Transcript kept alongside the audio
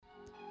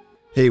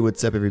Hey,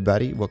 what's up,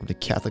 everybody? Welcome to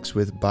Catholics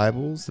with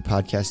Bibles, the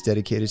podcast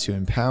dedicated to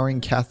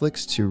empowering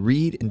Catholics to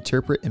read,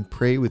 interpret, and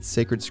pray with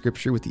sacred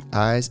scripture with the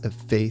eyes of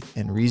faith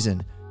and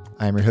reason.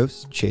 I'm your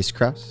host, Chase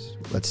Krause.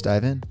 Let's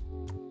dive in.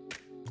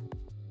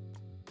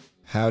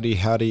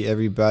 Howdy,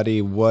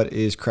 everybody. What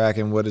is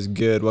cracking? What is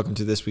good? Welcome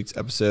to this week's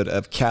episode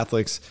of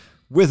Catholics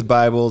with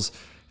Bibles.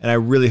 And I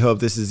really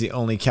hope this is the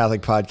only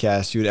Catholic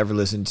podcast you would ever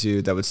listen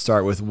to that would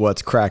start with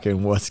what's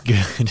cracking, what's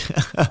good.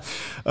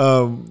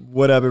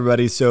 What up,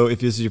 everybody? So if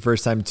this is your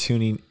first time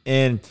tuning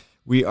in,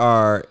 we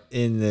are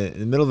in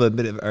the middle of a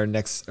bit of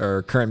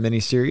our current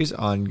mini-series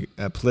on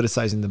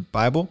politicizing the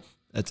Bible.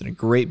 That's in a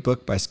great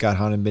book by Scott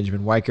Hahn and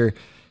Benjamin Weicker.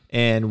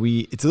 And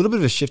it's a little bit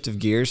of a shift of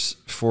gears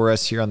for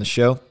us here on the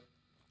show.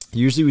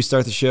 Usually we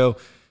start the show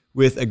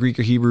with a Greek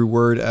or Hebrew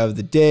word of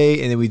the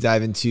day, and then we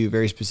dive into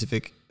very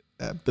specific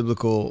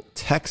biblical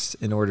texts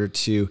in order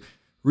to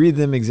read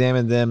them,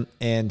 examine them,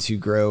 and to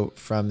grow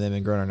from them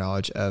and grow in our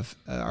knowledge of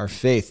our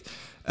faith.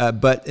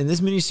 But in this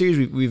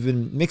mini-series, we've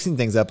been mixing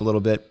things up a little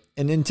bit,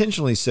 and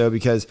intentionally so,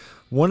 because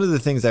one of the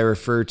things I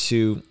refer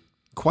to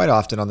quite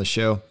often on the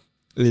show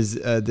is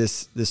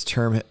this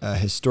term,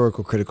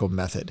 historical critical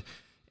method.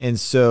 And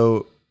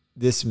so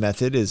this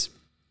method is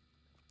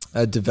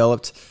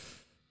developed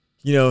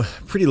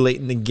pretty late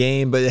in the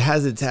game, but it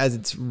has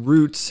its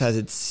roots, has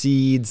its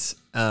seeds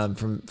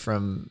from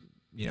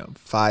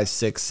 500,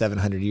 600,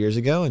 700 years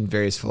ago, and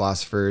various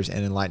philosophers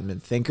and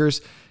Enlightenment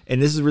thinkers.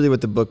 And this is really what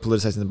the book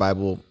Politicizing the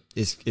Bible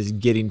is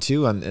getting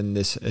to in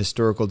this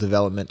historical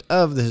development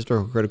of the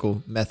historical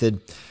critical method.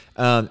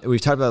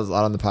 We've talked about it a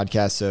lot on the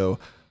podcast, so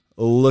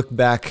look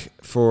back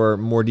for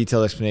more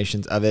detailed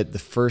explanations of it. The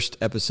first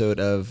episode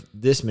of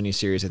this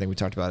mini-series, I think we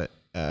talked about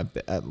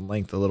it at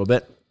length a little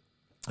bit.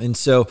 And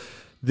so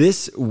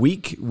this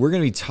week, we're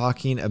going to be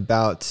talking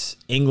about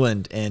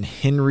England and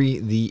Henry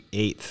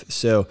VIII.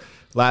 So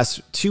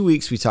last 2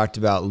 weeks, we talked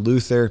about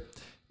Luther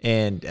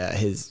and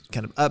his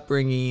kind of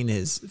upbringing,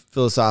 his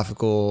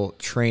philosophical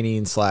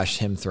training /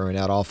 him throwing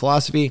out all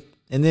philosophy,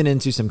 and then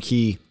into some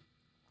key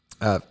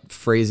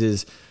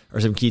phrases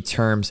or some key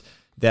terms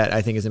that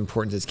I think is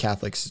important as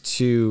Catholics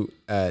to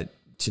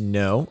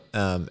know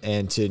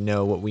and to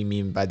know what we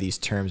mean by these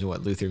terms and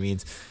what Luther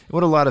means and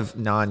what a lot of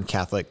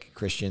non-Catholic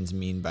Christians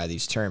mean by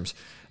these terms.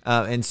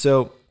 And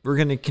so we're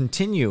going to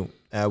continue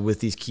with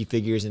these key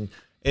figures. And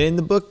in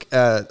the book,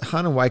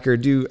 Hahn and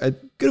Weicker do as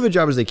good of a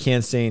job as they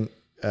can staying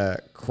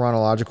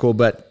chronological,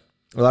 but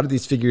a lot of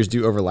these figures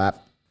do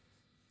overlap.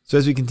 So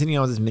as we continue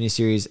on with this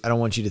mini-series, I don't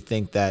want you to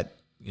think that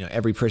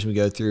every person we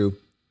go through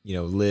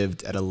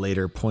lived at a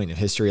later point of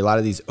history. A lot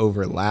of these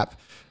overlap.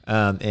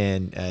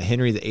 And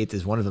Henry VIII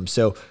is one of them.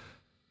 So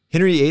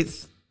Henry VIII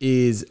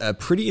is a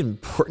pretty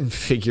important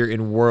figure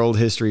in world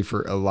history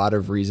for a lot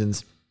of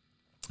reasons.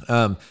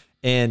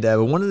 And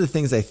one of the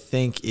things I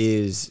think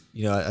is,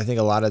 I think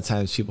a lot of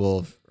times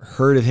people have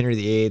heard of Henry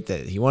VIII,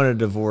 that he wanted a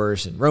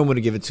divorce and Rome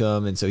would give it to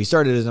him. And so he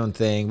started his own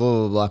thing,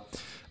 blah, blah,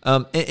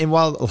 blah. And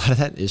while a lot of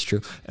that is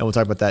true, and we'll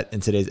talk about that in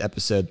today's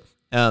episode,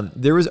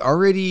 there was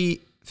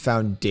already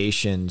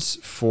foundations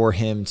for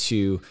him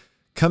to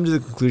come to the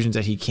conclusions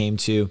that he came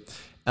to.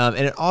 And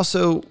it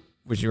also,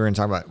 which we're going to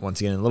talk about once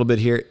again in a little bit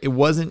here, it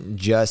wasn't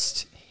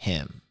just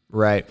him,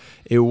 right?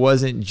 It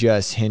wasn't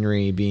just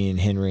Henry being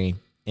Henry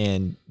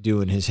and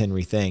doing his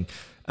Henry thing.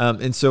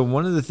 And so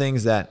one of the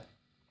things that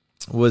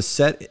was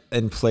set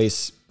in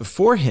place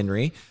before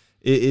Henry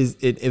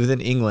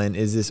within England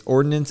is this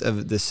ordinance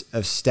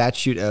of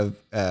statute of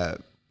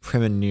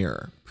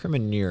Prémunire.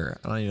 Prémunire.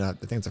 I don't even know. I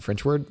think it's a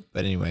French word,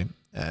 but anyway.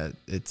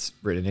 It's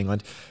written in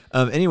England.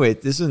 Anyway,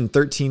 this is in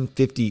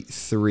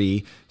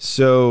 1353.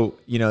 So,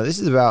 this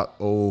is about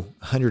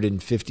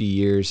 150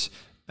 years.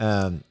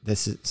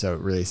 This is so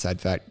really side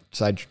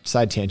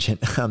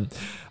tangent.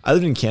 I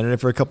lived in Canada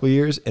for a couple of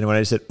years, and when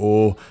I said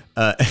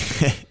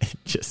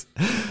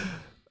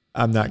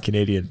I'm not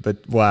Canadian,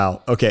 but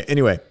wow. Okay.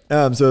 Anyway,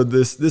 so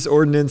this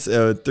ordinance,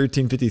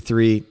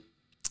 1353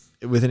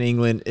 within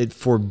England, it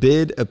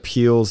forbid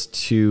appeals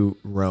to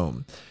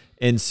Rome.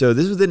 And so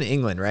this was in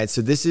England, right?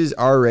 So this is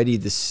already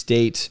the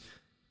state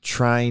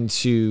trying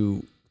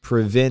to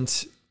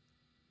prevent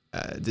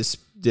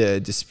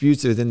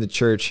disputes within the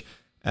church,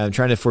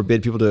 trying to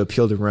forbid people to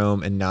appeal to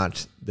Rome and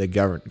not the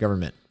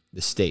government,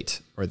 the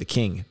state, or the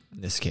king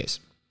in this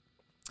case.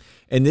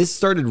 And this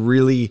started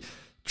really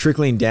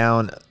trickling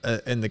down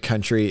in the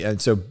country.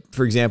 And so,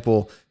 for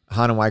example,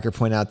 Hahn and Weicker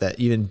point out that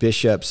even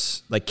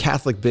bishops, like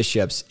Catholic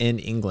bishops in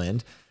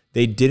England,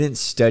 they didn't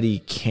study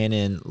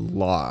canon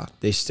law.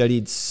 They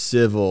studied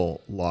civil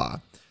law.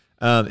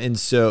 And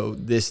so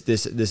this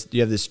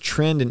you have this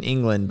trend in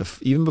England,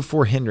 even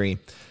before Henry,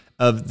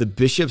 of the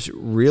bishops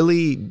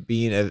really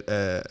being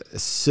a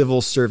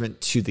civil servant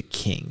to the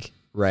king,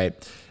 right?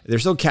 They're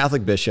still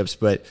Catholic bishops,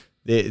 but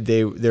they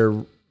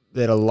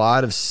had a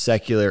lot of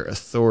secular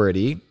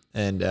authority.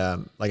 And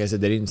like I said,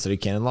 they didn't study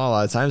canon law a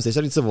lot of times. They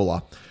studied civil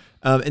law.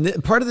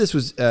 And part of this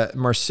was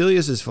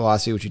Marsilius's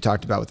philosophy, which we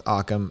talked about with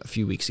Occam a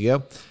few weeks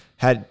ago,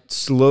 had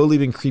slowly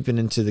been creeping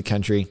into the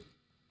country.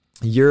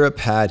 Europe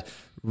had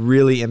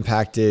really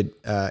impacted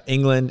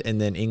England, and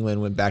then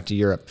England went back to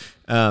Europe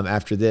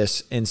after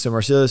this. And so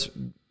Marcellus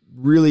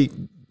really,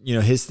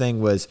 his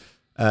thing was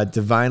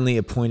divinely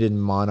appointed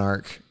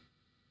monarch.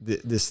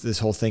 This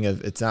whole thing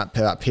of, it's not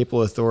about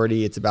papal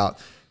authority, it's about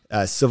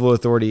civil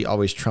authority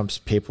always trumps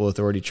papal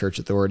authority, church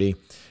authority.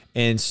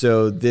 And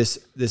so this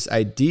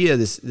idea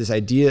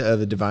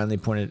of a divinely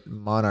appointed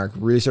monarch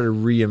really started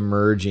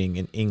re-emerging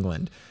in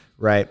England,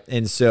 right?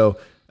 And so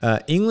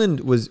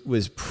England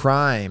was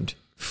primed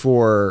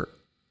for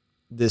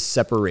this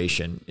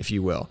separation, if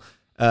you will.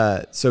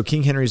 So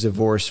King Henry's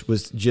divorce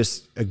was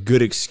just a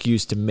good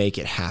excuse to make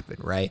it happen,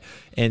 right?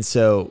 And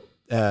so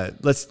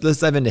let's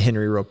dive into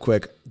Henry real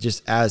quick,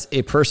 just as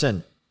a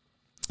person.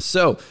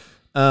 So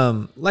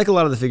like a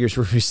lot of the figures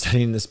we're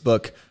studying in this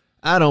book,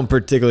 I don't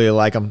particularly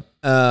like him.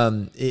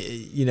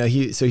 He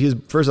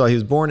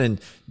was born in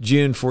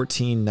June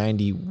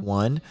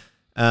 1491.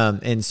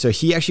 And so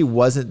he actually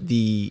wasn't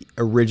the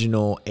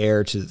original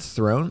heir to the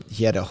throne.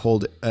 He had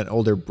an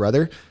older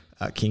brother,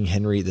 King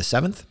Henry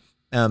VII.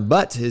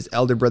 But his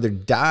elder brother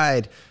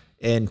died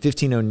in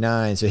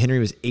 1509. So Henry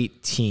was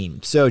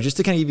 18. So just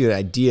to kind of give you an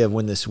idea of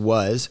when this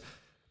was,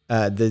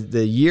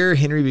 the year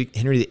Henry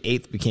VIII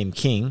became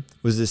king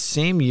was the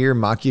same year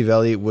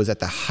Machiavelli was at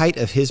the height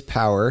of his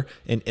power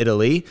in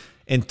Italy,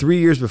 and 3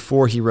 years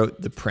before he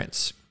wrote The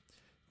Prince.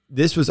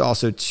 This was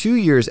also 2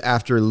 years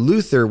after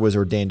Luther was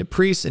ordained a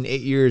priest, and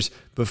 8 years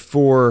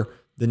before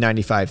the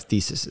 95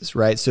 Theses,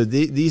 right? So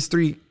these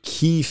three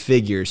key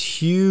figures,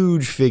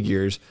 huge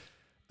figures,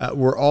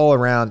 were all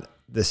around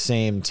the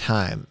same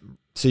time.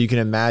 So you can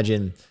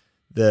imagine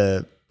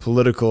the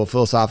political,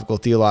 philosophical,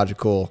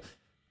 theological,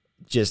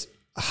 just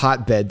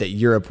hotbed that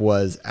Europe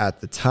was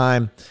at the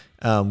time,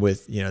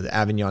 with the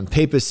Avignon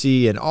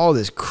papacy and all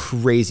this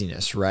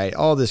craziness, right?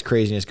 All this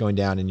craziness going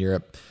down in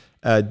Europe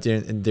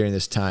during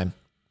this time.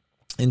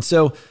 And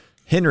so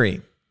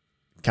Henry,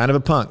 kind of a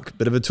punk,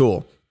 bit of a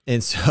tool.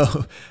 And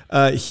so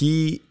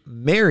he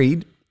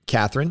married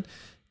Catherine,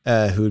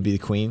 who would be the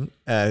queen,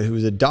 who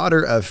was a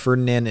daughter of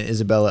Ferdinand and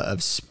Isabella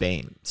of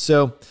Spain.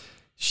 So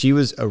she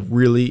was a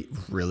really,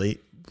 really,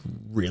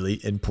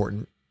 really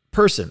important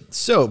person.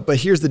 So, but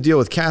here's the deal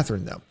with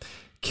Catherine, though.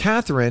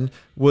 Catherine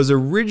was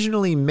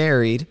originally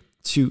married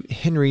to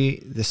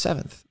Henry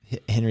VII,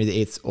 Henry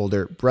VIII's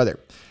older brother.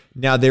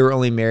 Now, they were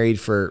only married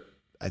for,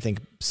 I think,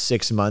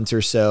 6 months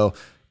or so,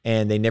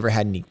 and they never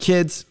had any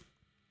kids.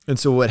 And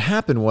so what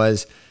happened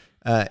was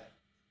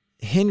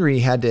Henry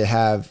had to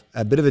have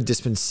a bit of a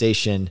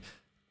dispensation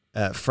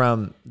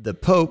from the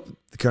Pope,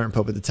 the current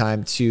Pope at the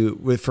time,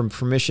 from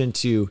permission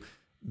to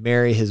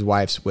marry his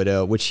wife's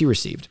widow, which he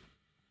received.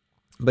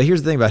 But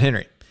here's the thing about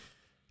Henry.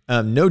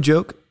 No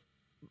joke,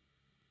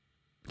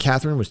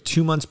 Catherine was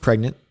 2 months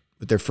pregnant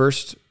with their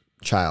first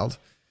child,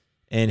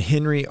 and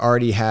Henry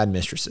already had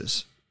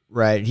mistresses,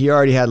 right? He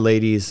already had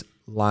ladies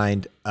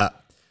lined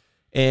up.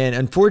 And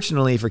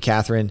unfortunately for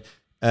Catherine,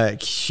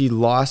 she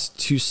lost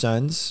 2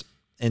 sons,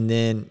 and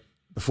then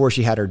before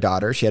she had her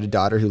daughter, she had a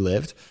daughter who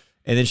lived,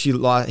 and then she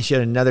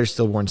had another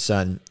stillborn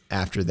son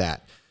after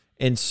that.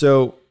 And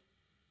so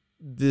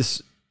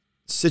this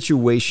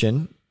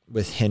situation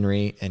with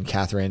Henry and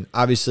Catherine,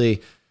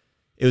 obviously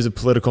it was a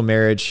political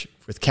marriage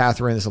with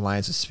Catherine. This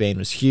alliance with Spain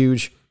was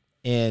huge,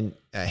 and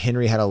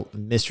Henry had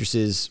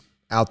mistresses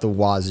out the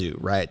wazoo,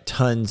 right?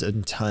 Tons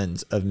and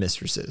tons of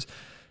mistresses.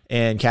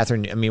 And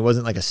Catherine, it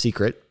wasn't like a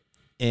secret.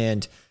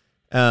 And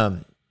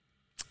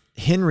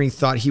Henry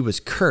thought he was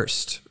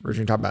cursed. We're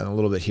going to talk about it in a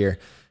little bit here.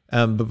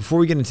 But before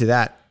we get into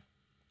that,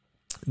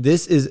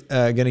 this is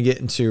going to get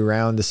into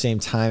around the same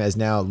time as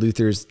now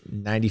Luther's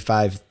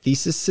 95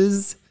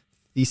 Theses.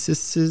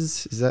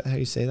 Theses, is that how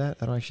you say that?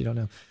 I actually don't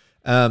know.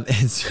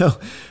 And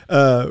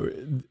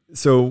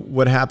so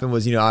what happened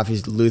was,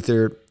 obviously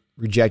Luther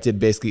rejected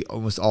basically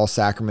almost all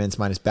sacraments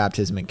minus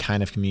baptism and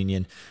kind of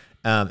communion.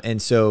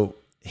 And so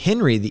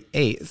Henry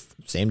VIII,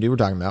 same dude we're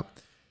talking about,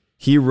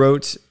 he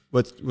wrote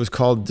what was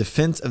called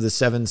Defense of the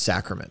Seven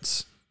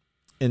Sacraments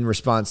in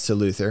response to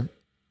Luther,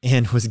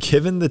 and was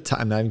given the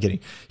time, I'm not even kidding,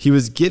 he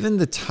was given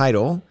the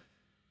title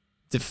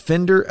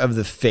Defender of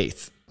the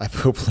Faith by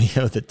Pope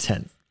Leo X.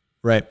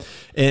 Right.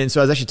 And so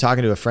I was actually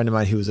talking to a friend of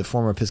mine who was a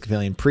former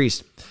Episcopalian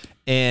priest.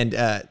 And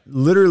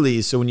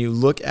literally, so when you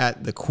look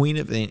at the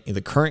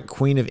current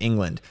Queen of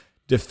England,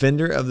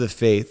 Defender of the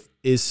Faith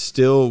is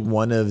still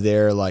one of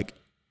their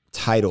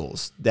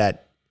titles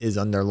that is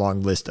on their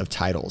long list of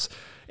titles.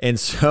 And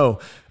so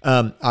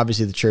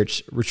obviously the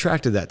church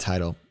retracted that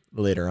title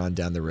later on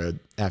down the road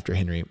after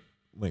Henry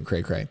went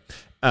cray-cray.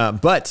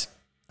 But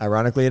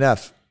ironically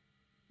enough,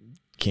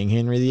 King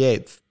Henry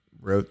VIII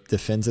wrote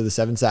Defense of the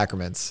Seven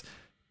Sacraments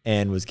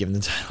and was given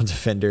the title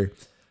Defender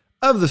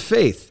of the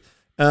Faith.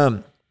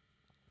 And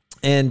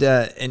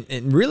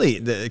really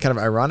the kind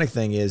of ironic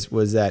thing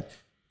was that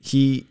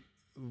he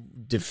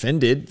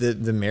defended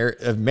the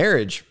merit of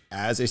marriage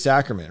as a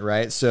sacrament,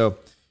 right? So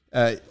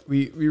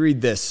we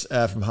read this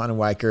from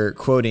Hannewecker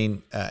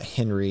quoting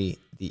Henry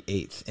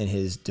VIII in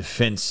his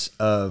defense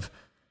of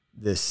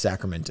this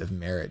sacrament of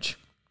marriage.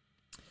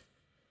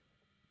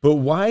 But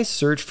why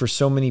search for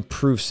so many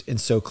proofs in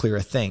so clear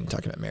a thing?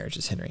 Talking about marriage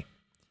as Henry.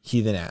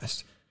 He then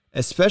asked,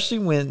 especially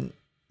when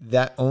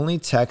that only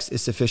text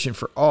is sufficient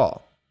for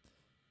all,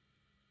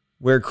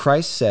 where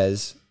Christ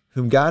says,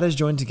 whom God has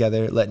joined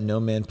together, let no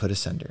man put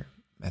asunder.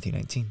 Matthew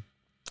 19.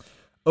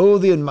 Oh,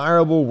 the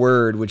admirable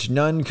word which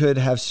none could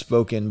have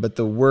spoken, but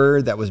the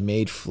word that was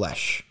made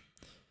flesh.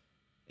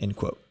 End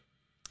quote.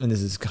 And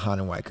this is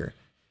Kahnenweicker.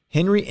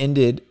 Henry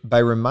ended by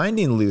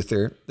reminding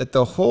Luther that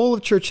the whole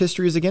of church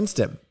history is against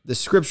him. The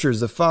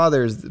scriptures, the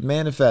fathers, the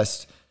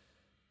manifest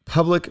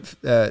public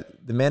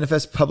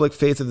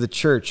faith of the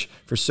church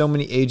for so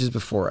many ages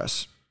before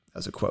us. That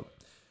was a quote.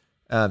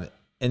 And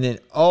then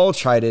all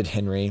chided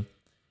Henry,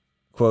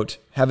 quote,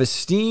 have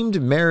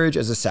esteemed marriage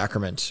as a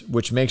sacrament,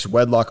 which makes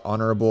wedlock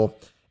honorable,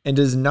 and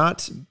does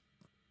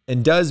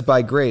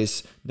by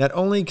grace not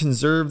only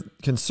conserve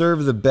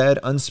the bed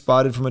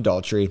unspotted from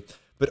adultery,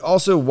 but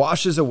also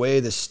washes away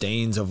the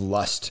stains of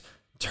lust,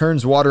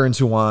 turns water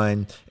into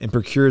wine, and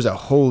procures a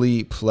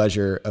holy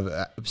pleasure of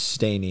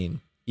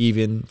abstaining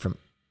even from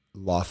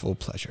lawful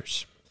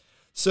pleasures.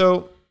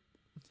 So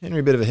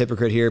Henry, a bit of a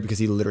hypocrite here because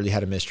he literally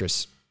had a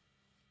mistress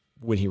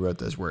when he wrote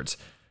those words.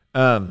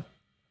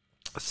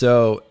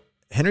 So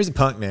Henry's a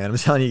punk, man. I'm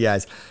telling you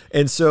guys.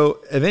 And so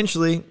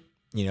eventually,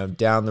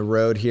 down the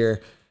road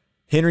here,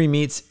 Henry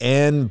meets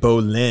Anne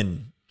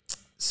Boleyn.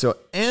 So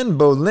Anne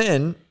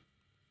Boleyn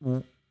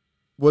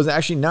was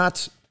actually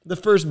not the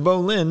first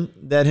Boleyn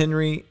that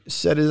Henry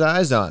set his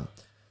eyes on.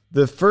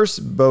 The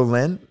first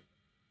Boleyn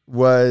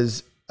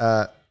was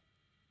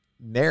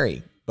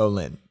Mary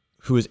Boleyn,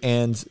 who was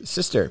Anne's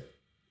sister.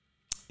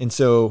 And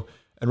so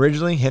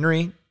originally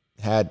Henry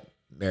had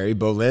Mary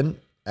Boleyn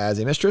as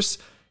a mistress,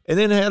 and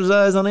then had his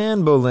eyes on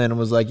Anne Boleyn and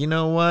was like, you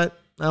know what?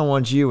 I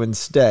want you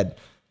instead.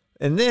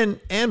 And then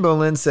Anne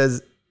Boleyn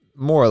says,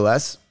 more or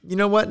less, you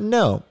know what?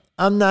 No,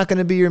 I'm not going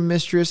to be your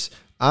mistress.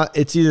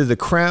 It's either the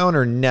crown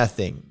or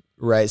nothing,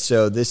 right?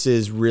 So this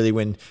is really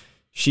when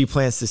she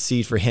plants the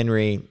seed for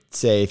Henry.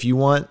 Say, if you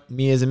want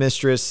me as a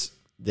mistress,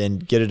 then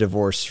get a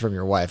divorce from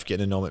your wife,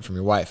 get an annulment from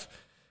your wife.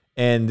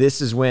 And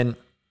this is when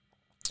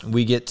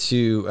we get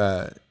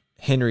to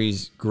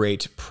Henry's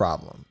great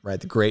problem, right?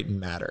 The great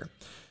matter.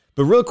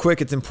 But real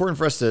quick, it's important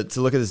for us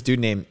to look at this dude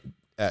named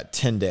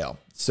Tyndale.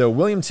 So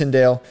William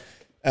Tyndale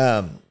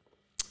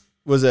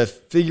was a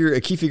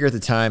key figure at the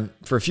time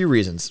for a few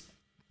reasons.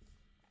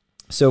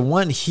 So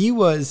one, he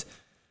was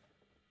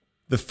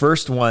the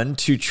first one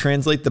to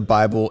translate the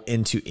Bible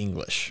into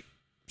English.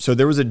 So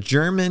there was a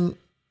German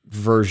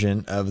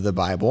version of the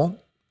Bible,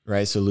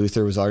 right? So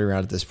Luther was already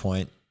around at this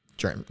point.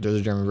 There's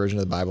a German version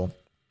of the Bible.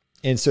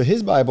 And so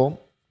his Bible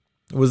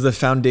was the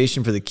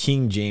foundation for the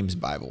King James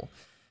Bible.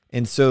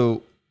 And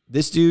so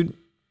this dude,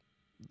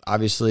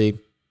 obviously,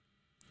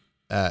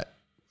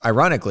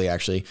 ironically,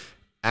 actually,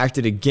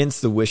 acted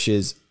against the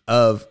wishes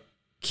of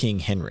King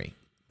Henry,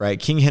 right?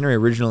 King Henry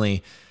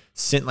originally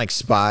sent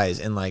spies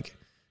and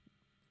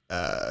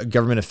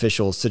government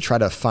officials to try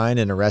to find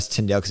and arrest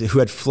Tyndale, who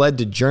had fled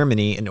to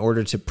Germany in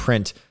order to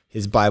print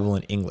his Bible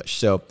in English.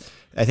 So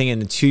I think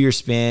in a 2-year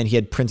span, he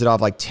had printed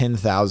off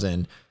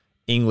 10,000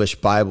 English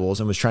Bibles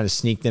and was trying to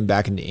sneak them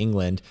back into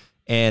England.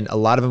 And a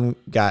lot of them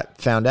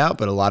got found out,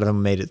 but a lot of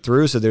them made it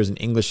through. So there's an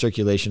English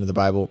circulation of the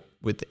Bible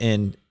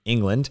within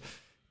England.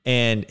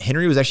 And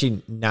Henry was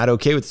actually not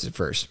okay with this at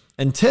first,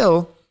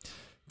 until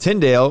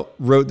Tyndale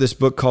wrote this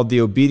book called The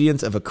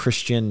Obedience of a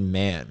Christian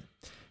Man.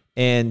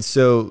 And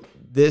so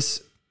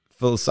this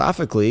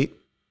philosophically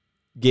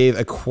gave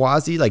a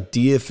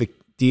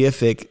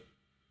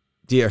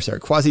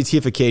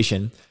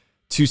quasi-deification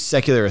to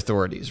secular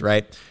authorities,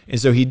 right?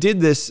 And so he did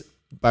this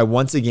by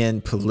once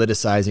again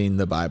politicizing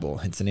the Bible,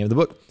 hence the name of the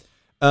book.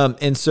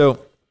 And so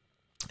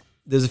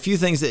there's a few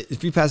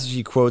passages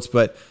he quotes,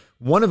 but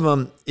one of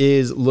them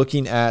is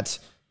looking at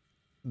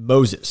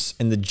Moses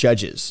and the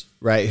judges,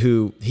 right?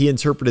 Who he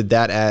interpreted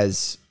that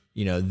as,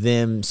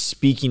 them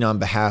speaking on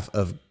behalf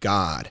of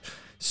God.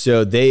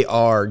 So they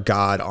are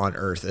God on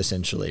earth,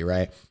 essentially,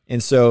 right?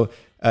 And so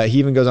he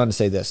even goes on to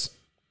say this: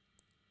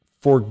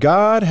 for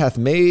God hath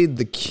made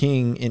the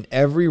king in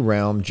every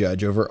realm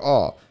judge over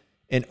all,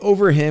 and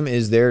over him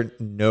is there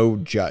no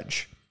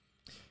judge.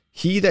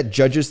 He that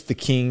judgeth the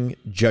king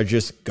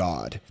judgeth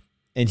God,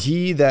 and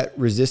he that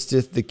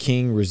resisteth the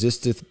king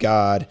resisteth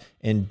God,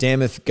 and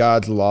damneth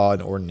God's law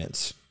and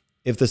ordinance.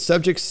 If the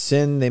subjects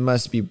sin, they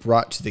must be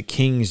brought to the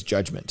king's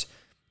judgment.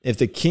 If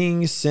the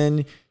king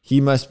sin,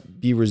 he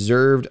must be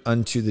reserved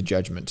unto the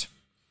judgment,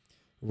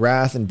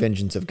 wrath and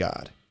vengeance of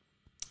God.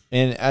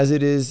 And as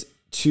it is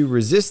to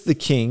resist the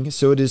king,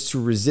 so it is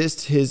to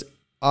resist his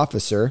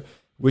officer,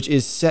 which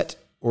is set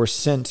or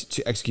sent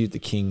to execute the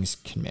king's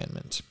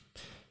commandment.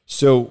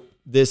 So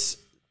this,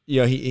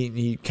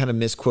 he kind of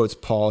misquotes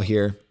Paul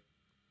here.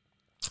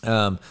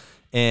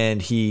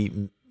 And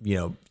he,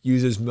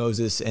 uses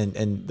Moses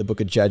and the book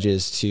of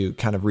Judges to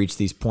kind of reach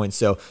these points.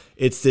 So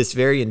it's this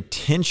very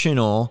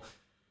intentional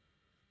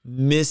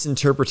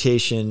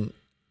misinterpretation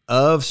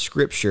of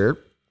scripture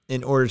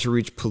in order to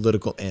reach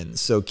political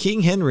ends. So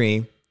King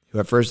Henry, who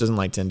at first doesn't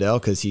like Tyndale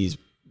because he's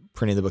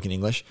printing the book in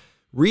English,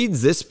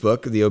 reads this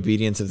book, The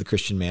Obedience of the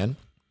Christian Man,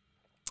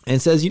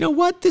 and says, you know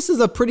what? This is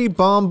a pretty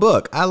bomb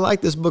book. I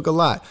like this book a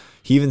lot.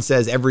 He even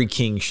says every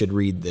king should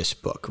read this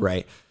book,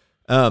 right?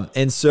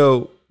 And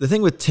so the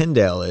thing with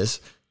Tyndale is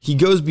he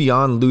goes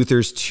beyond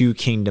Luther's two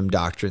kingdom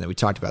doctrine that we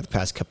talked about the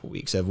past couple of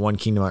weeks of one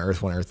kingdom on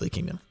earth, one earthly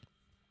kingdom.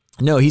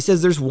 No, he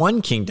says there's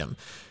one kingdom,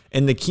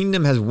 and the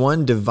kingdom has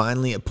one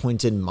divinely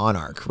appointed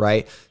monarch,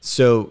 right?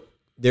 So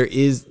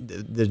there's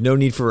no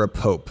need for a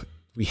pope.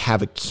 We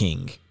have a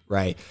king,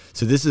 right?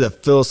 So this is a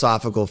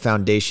philosophical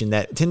foundation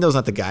that Tyndale's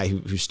not the guy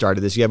who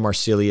started this. You have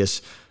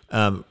Marsilius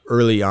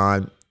early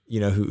on,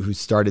 who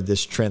started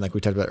this trend, like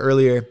we talked about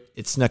earlier.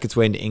 It snuck its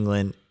way into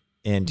England,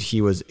 and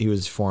he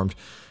was formed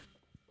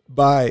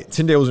by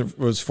Tyndale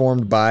was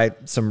formed by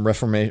some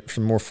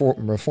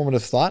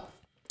reformative thought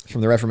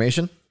from the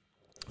Reformation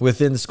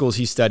within the schools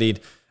he studied.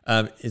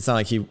 It's not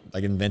like he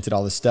invented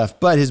all this stuff,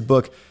 but his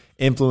book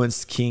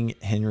influenced King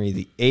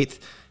Henry VIII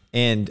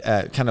and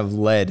kind of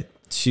led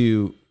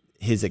to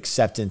his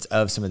acceptance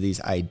of some of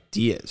these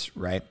ideas,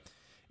 right?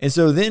 And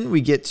so then we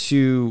get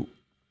to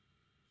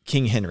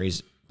King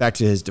Henry's, back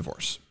to his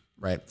divorce,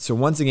 right? So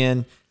once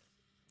again,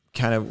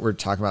 we're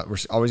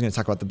always going to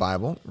talk about the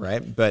Bible,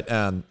 right? But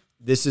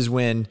this is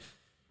when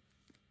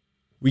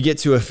we get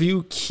to a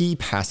few key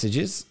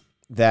passages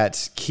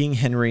that King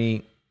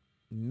Henry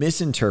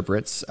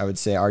misinterprets, I would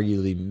say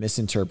arguably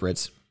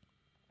misinterprets.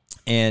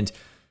 And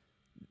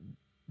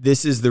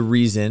this is the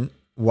reason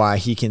why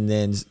he can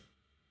then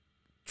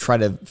try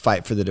to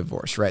fight for the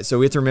divorce, right? So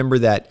we have to remember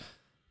that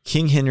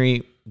King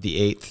Henry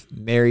VIII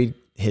married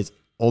his dead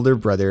older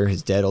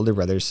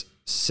brother's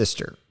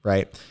sister,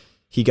 right?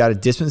 He got a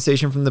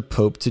dispensation from the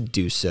Pope to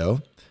do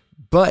so,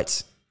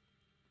 but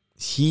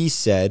he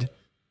said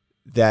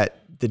that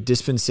the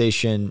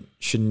dispensation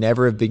should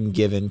never have been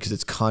given because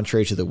it's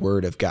contrary to the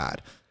word of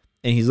God.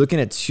 And he's looking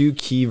at two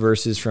key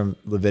verses from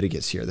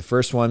Leviticus here. The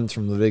first one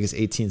from Leviticus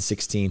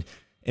 18:16,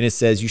 and it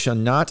says, "You shall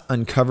not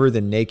uncover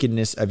the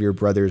nakedness of your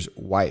brother's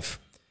wife.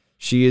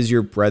 She is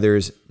your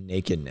brother's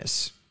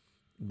nakedness."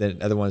 The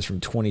other one is from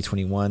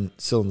 20:21,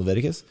 still in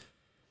Leviticus.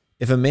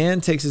 "If a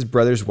man takes his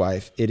brother's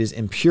wife, it is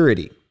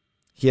impurity.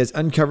 He has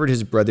uncovered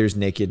his brother's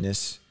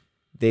nakedness.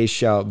 They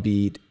shall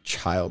be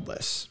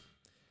childless."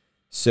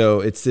 So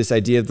it's this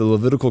idea of the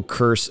Levitical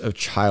curse of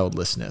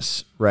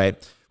childlessness, right?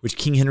 Which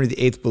King Henry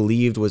VIII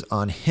believed was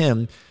on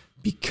him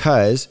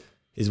because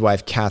his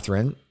wife,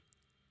 Catherine,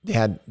 he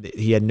had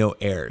no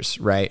heirs,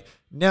 right?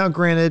 Now,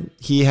 granted,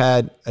 he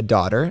had a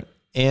daughter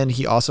and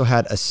he also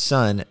had a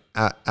son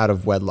out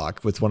of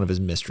wedlock with one of his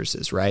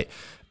mistresses, right?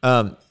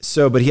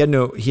 But he had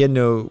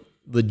no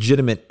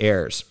legitimate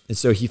heirs. And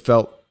so he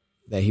felt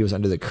that he was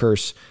under the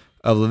curse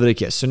of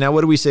Leviticus. So now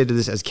what do we say to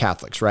this as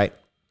Catholics, right?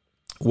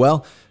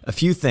 Well, a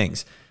few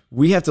things.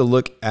 We have to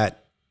look at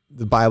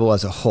the Bible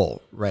as a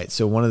whole, right?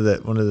 So one of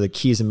the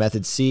keys in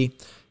Method C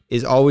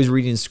is always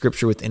reading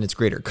Scripture within its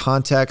greater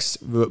context,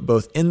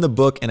 both in the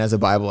book and as a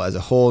Bible as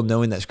a whole,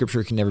 knowing that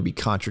Scripture can never be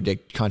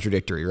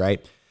contradictory,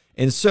 right?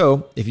 And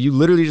so if you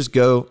literally just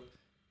go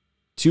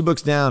 2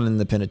 books down in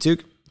the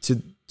Pentateuch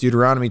to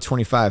Deuteronomy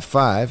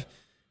 25:5,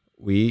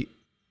 we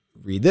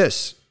read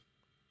this,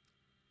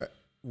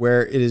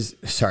 where it's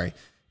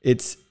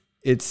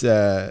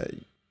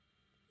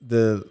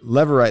the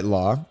Levirate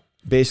law,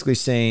 basically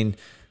saying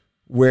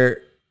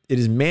where it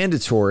is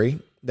mandatory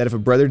that if a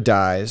brother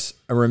dies,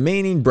 a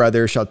remaining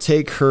brother shall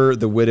take her,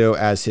 the widow,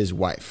 as his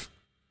wife,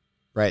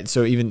 right?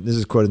 So even this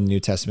is quoted in the New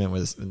Testament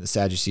when the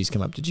Sadducees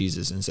come up to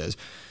Jesus and says,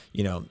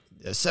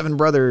 7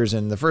 brothers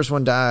and the first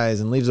one dies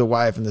and leaves a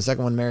wife and the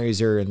second one marries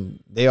her and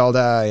they all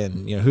die.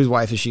 And, whose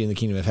wife is she in the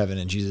kingdom of heaven?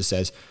 And Jesus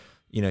says,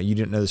 you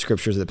don't know the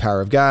scriptures of the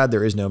power of God.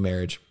 There is no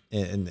marriage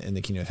in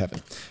the kingdom of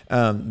heaven.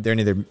 They're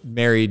neither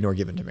married nor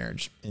given to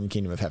marriage in the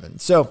kingdom of heaven.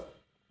 So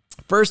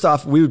first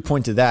off, we would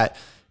point to that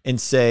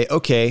and say,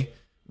 okay,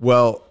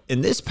 well,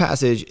 in this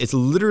passage, it's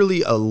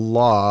literally a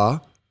law,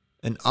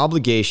 an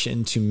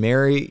obligation to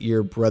marry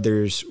your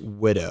brother's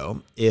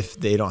widow if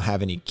they don't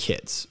have any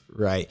kids,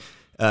 right?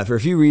 For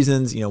a few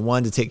reasons,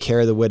 one, to take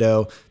care of the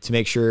widow, to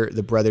make sure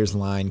the brother's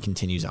line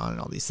continues on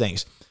and all these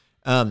things.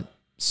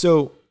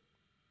 So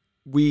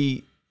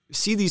we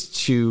see these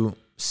two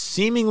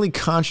seemingly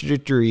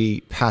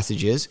contradictory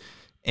passages,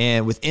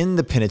 and within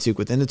the Pentateuch,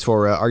 within the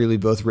Torah, arguably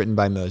both written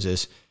by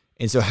Moses.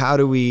 And so how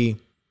do we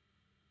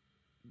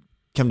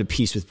come to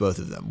peace with both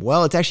of them?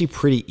 Well, it's actually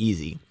pretty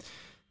easy.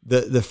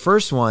 The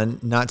first one,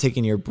 not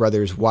taking your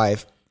brother's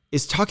wife,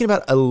 is talking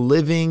about a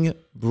living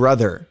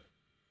brother.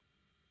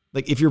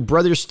 Like if your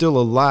brother's still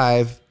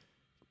alive,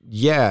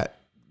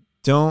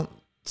 don't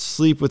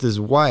sleep with his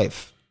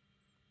wife,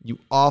 you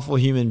awful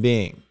human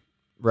being,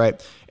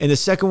 right? And the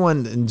second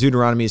one in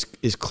Deuteronomy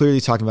is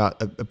clearly talking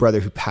about a brother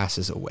who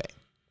passes away.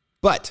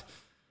 But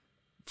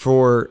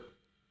for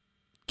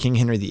King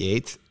Henry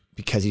VIII,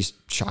 because he's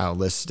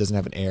childless, doesn't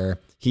have an heir,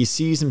 he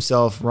sees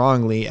himself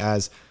wrongly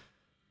as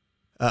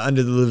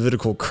under the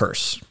Levitical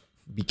curse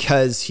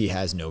because he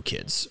has no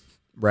kids,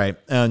 right?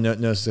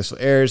 No successful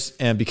heirs,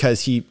 and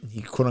because he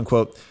quote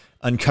unquote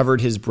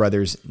uncovered his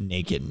brother's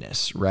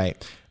nakedness,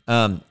 right?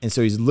 And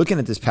so he's looking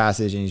at this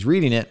passage and he's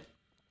reading it,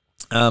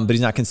 but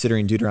he's not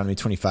considering Deuteronomy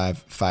 25,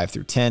 5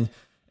 through 10,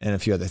 and a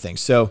few other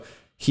things. So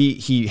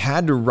he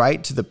had to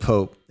write to the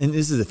Pope, and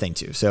this is the thing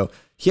too. So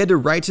he had to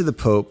write to the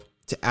Pope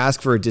to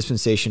ask for a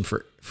dispensation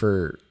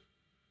for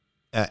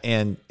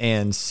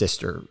Anne's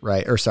sister,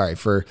 right? Or sorry,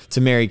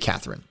 to marry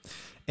Catherine.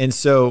 And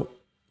so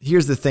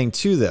here's the thing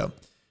too, though.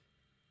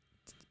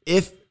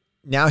 If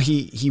now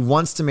he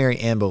wants to marry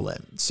Anne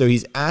Boleyn, so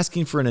he's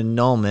asking for an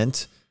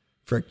annulment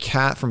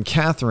from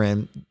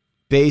Catherine,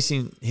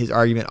 basing his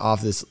argument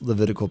off this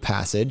Levitical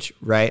passage,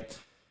 right?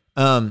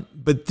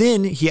 But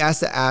then he has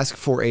to ask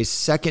for a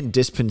second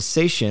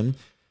dispensation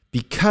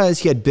because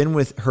he had been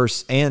with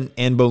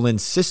Anne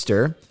Boleyn's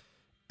sister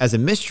as a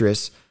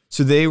mistress.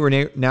 So they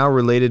were now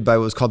related by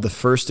what was called the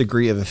first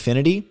degree of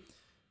affinity.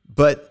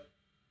 But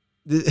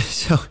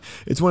so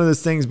it's one of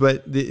those things,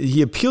 but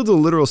he appealed to the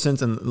literal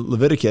sense in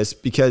Leviticus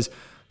because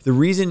the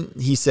reason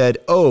he said,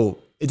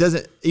 it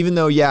doesn't, even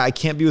though, I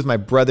can't be with my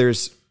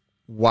brother's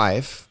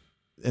wife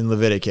in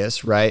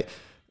Leviticus, right?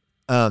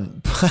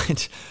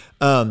 But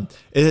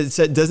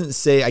it doesn't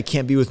say I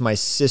can't be with my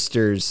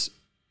sister's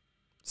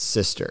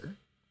sister,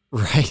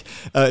 right?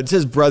 It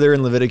says brother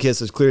in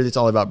Leviticus. It's clear it's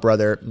all about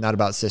brother, not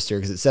about sister,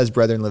 because it says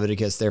brother in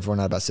Leviticus, therefore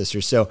not about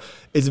sister. So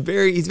he's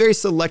very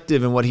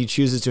selective in what he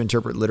chooses to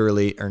interpret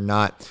literally or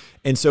not.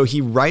 And so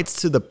he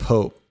writes to the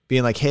Pope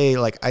being like, hey,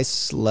 I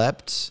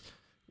slept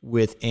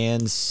with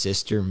Anne's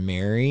sister,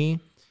 Mary.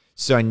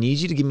 So I need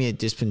you to give me a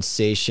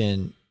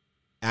dispensation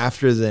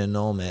after the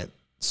annulment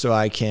so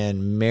I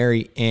can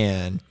marry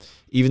Anne,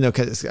 even though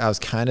I was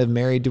kind of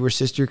married to her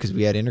sister because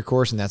we had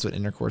intercourse and that's what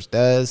intercourse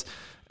does.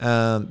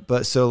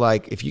 But so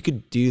if you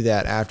could do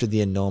that after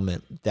the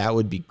annulment, that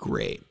would be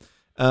great.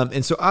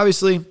 And so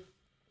obviously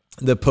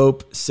the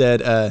Pope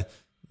said,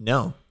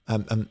 no,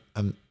 I'm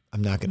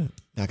not going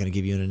to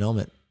give you an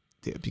annulment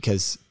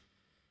because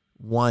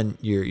one,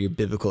 your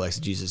biblical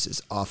exegesis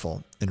is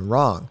awful and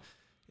wrong.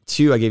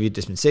 Two, I gave you a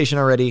dispensation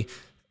already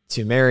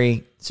to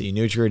marry, so you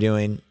knew what you were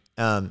doing.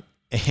 And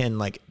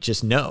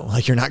just no,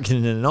 you're not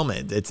getting an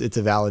annulment. It's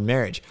a valid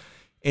marriage.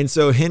 And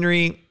so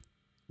Henry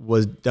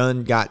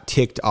got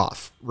ticked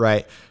off,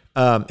 right?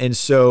 And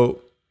so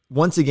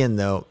once again,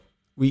 though,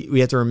 we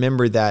have to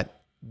remember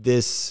that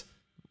this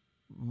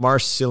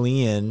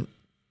Marcellian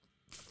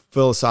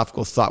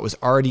philosophical thought was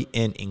already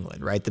in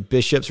England, right? The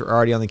bishops were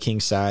already on the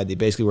king's side. They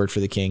basically worked for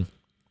the king.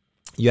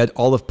 You had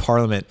all of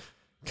Parliament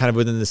kind of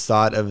within this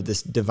thought of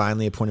this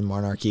divinely appointed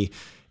monarchy.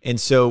 And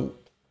so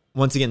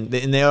once again,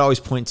 and they always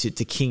point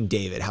to King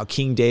David, how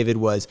King David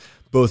was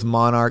both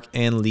monarch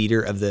and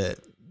leader of the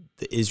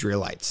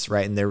Israelites,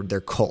 right? And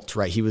their cult,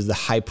 right? He was the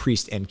high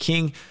priest and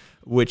king,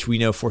 which we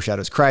know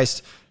foreshadows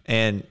Christ.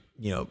 And,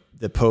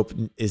 the Pope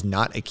is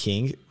not a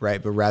king,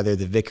 right? But rather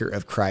the vicar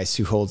of Christ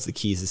who holds the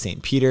keys to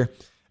St. Peter.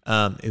 He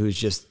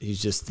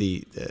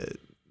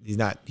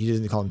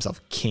doesn't call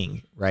himself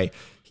king, right?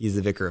 He's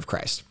the vicar of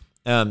Christ.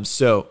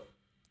 So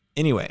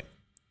anyway,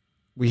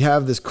 we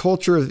have this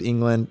culture of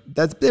England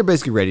they're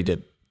basically ready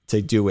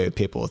to do away with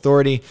papal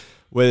authority,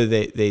 whether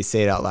they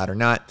say it out loud or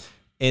not.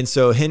 And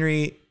so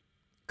Henry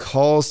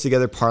calls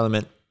together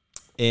Parliament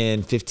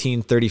in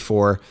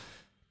 1534,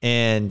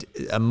 and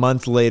a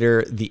month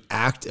later, the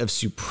Act of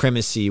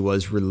Supremacy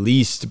was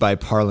released by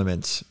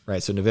Parliament,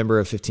 right? So November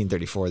of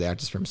 1534, the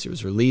Act of Supremacy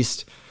was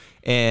released.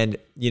 And,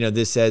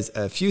 this says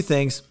a few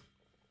things,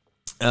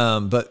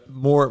 but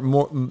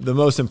the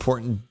most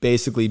important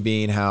basically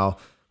being how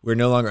we're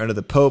no longer under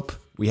the Pope.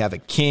 We have a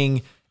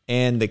king,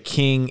 and the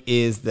king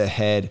is the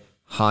head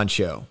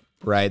honcho,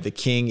 right? The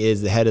king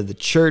is the head of the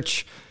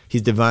church.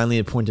 He's divinely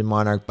appointed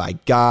monarch by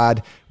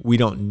God. We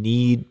don't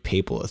need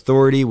papal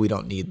authority. We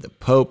don't need the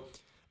Pope.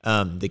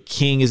 The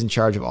king is in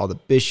charge of all the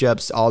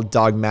bishops. All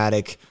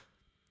dogmatic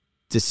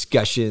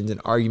discussions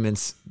and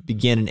arguments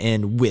begin and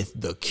end with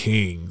the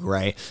king,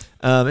 right?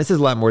 It says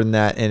a lot more than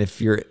that. And if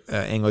you're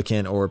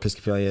Anglican or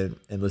Episcopalian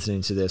and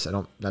listening to this,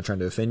 not trying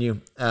to offend you.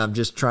 I'm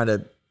just trying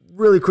to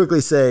really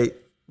quickly say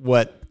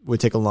what would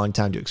take a long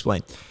time to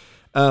explain.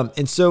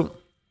 And so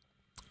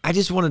I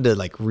just wanted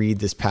to read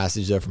this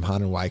passage though from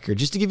Hahn and Weicker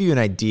just to give you an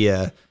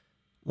idea,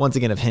 once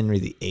again, of Henry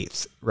VIII,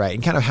 right?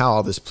 And kind of how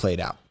all this played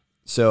out.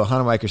 So Hahn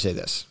and Weicker say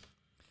this: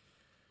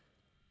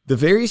 the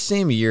very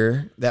same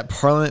year that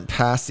Parliament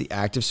passed the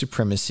Act of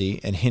Supremacy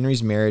and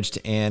Henry's marriage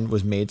to Anne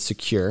was made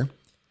secure,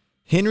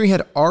 Henry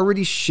had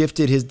already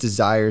shifted his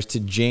desires to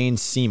Jane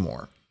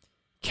Seymour.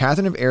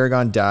 Catherine of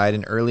Aragon died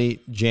in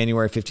early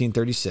January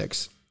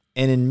 1536,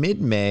 and in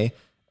mid-May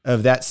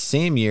of that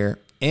same year,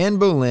 Anne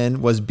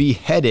Boleyn was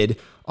beheaded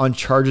on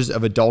charges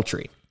of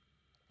adultery.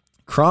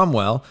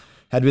 Cromwell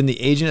had been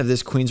the agent of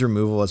this queen's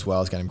removal as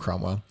well, as got him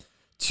Cromwell.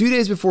 2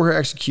 days before her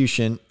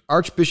execution,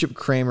 Archbishop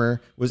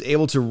Kramer was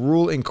able to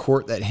rule in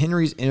court that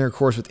Henry's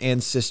intercourse with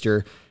Anne's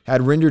sister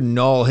had rendered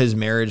null his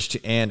marriage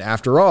to Anne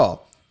after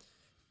all.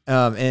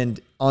 And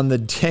on the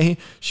day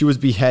she was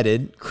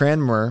beheaded,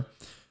 Cranmer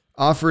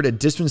offered a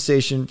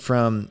dispensation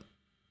to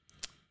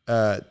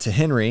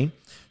Henry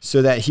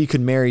so that he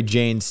could marry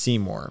Jane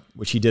Seymour,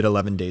 which he did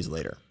 11 days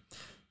later.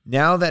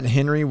 Now that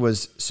Henry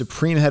was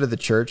supreme head of the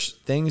church,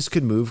 things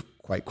could move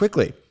quite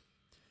quickly.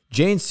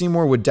 Jane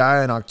Seymour would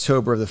die in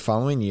October of the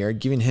following year,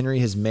 giving Henry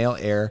his male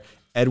heir,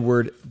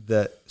 Edward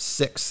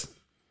VI.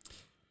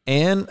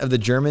 Anne of the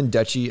German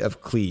Duchy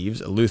of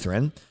Cleves, a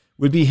Lutheran,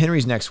 would be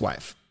Henry's next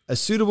wife, a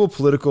suitable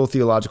political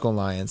theological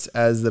alliance,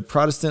 as the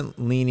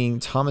Protestant-leaning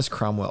Thomas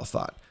Cromwell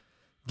thought.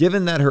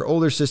 Given that her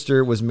older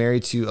sister was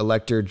married to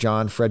Elector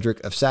John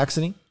Frederick of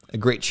Saxony, a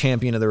great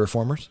champion of the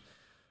reformers,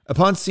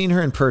 upon seeing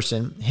her in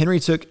person, Henry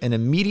took an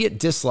immediate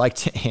dislike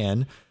to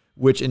Anne,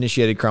 which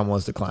initiated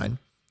Cromwell's decline.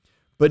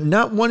 But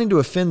not wanting to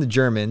offend the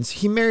Germans,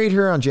 he married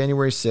her on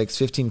January 6,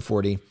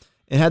 1540,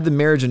 and had the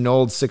marriage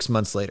annulled 6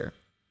 months later.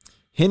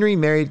 Henry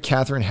married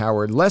Catherine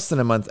Howard less than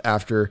a month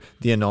after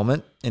the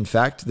annulment, in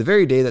fact, the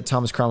very day that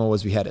Thomas Cromwell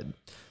was beheaded.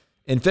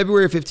 In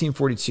February of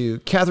 1542,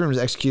 Catherine was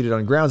executed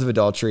on grounds of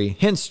adultery,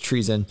 hence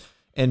treason,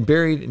 and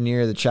buried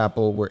near the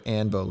chapel where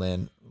Anne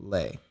Boleyn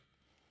lay.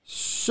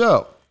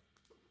 So,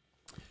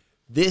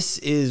 this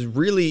is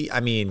really,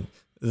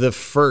 the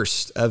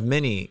first of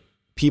many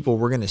people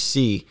we're going to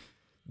see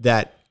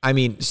that,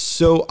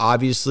 so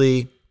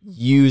obviously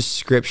use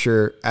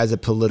scripture as a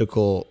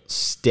political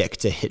stick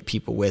to hit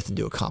people with and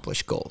to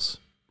accomplish goals,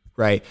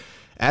 right?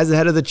 As the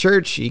head of the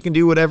church, he can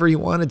do whatever he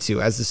wanted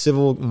to. As the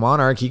civil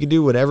monarch, he could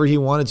do whatever he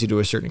wanted to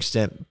a certain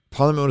extent.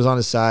 Parliament was on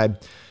his side.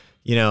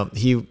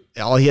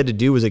 All he had to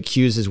do was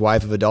accuse his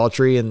wife of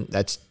adultery, and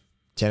that's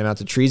tantamount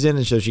to treason,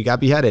 and so she got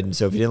beheaded. And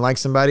so if you didn't like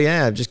somebody,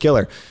 just kill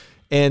her.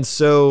 And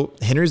so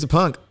Henry's a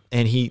punk,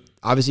 and he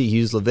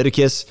used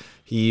Leviticus.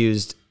 He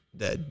used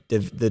the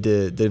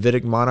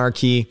Davidic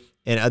monarchy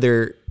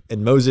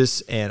and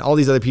Moses and all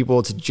these other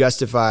people to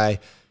justify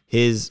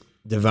his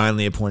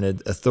divinely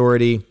appointed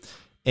authority.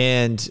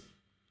 And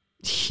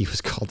he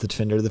was called the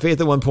defender of the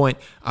faith at one point.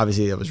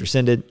 Obviously, that was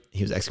rescinded.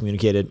 He was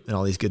excommunicated and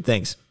all these good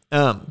things.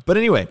 But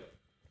anyway,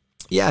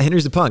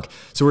 Henry's a punk.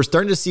 So we're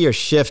starting to see a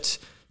shift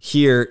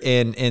here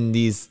in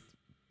these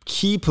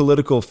key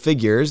political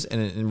figures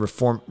and in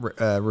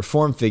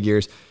reform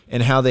figures,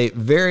 and how they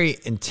very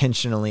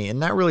intentionally and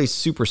not really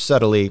super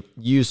subtly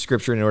use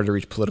scripture in order to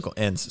reach political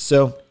ends.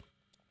 So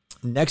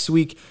next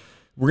week,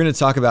 we're going to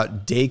talk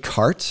about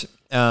Descartes.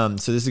 So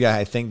this is a guy,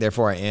 I think,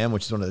 therefore I am,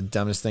 which is one of the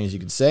dumbest things you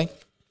can say.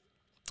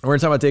 We're going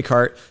to talk about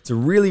Descartes. It's a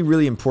really,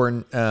 really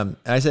important, and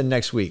I said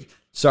next week.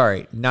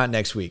 Sorry, not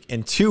next week.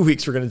 In 2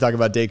 weeks, we're going to talk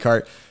about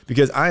Descartes,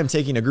 because I am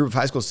taking a group of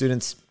high school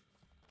students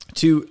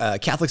to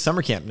Catholic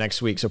summer camp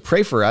next week. So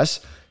pray for us.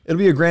 It'll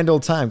be a grand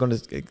old time going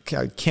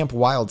to Camp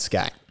Wild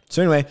Sky.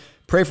 So anyway,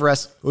 pray for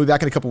us. We'll be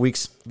back in a couple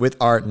weeks with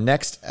our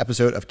next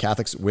episode of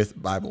Catholics with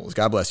Bibles.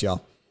 God bless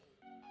y'all.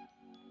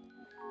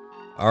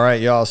 All right,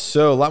 y'all.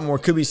 So a lot more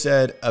could be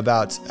said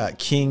about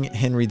King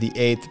Henry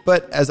VIII.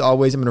 But as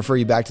always, I'm going to refer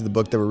you back to the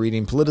book that we're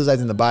reading,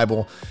 Politicizing the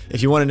Bible,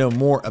 if you want to know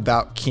more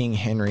about King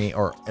Henry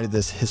or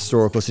this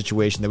historical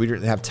situation that we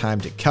didn't have time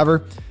to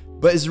cover.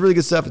 But it's really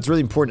good stuff. It's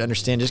really important to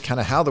understand just kind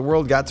of how the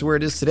world got to where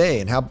it is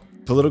today and how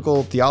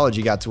biblical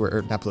theology got to where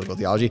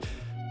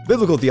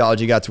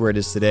it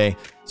is today.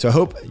 So I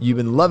hope you've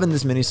been loving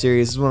this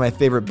mini-series. This is one of my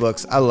favorite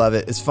books. I love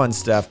it. It's fun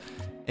stuff.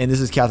 And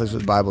this is Catholics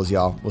with Bibles,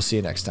 y'all. We'll see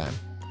you next time.